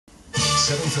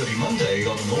7:30 Monday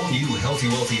on an all-new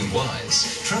Healthy, Wealthy and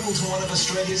Wise. Travel to one of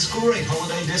Australia's great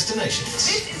holiday destinations.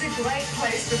 This is a great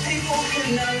place for people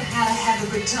who know how to have a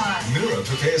good time. Mira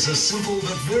prepares a simple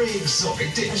but very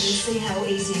exotic And you'll dish. see how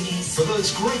easy it is. For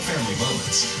those great family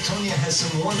moments, Tonya has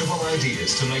some wonderful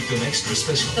ideas to make them extra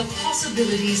special. The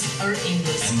possibilities are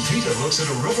endless. And Peter looks at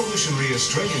a revolutionary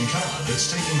Australian car that's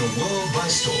taking the world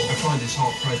by storm. I find this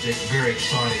whole project very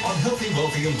exciting. On Healthy,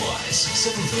 Wealthy and Wise,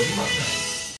 7:30 Monday.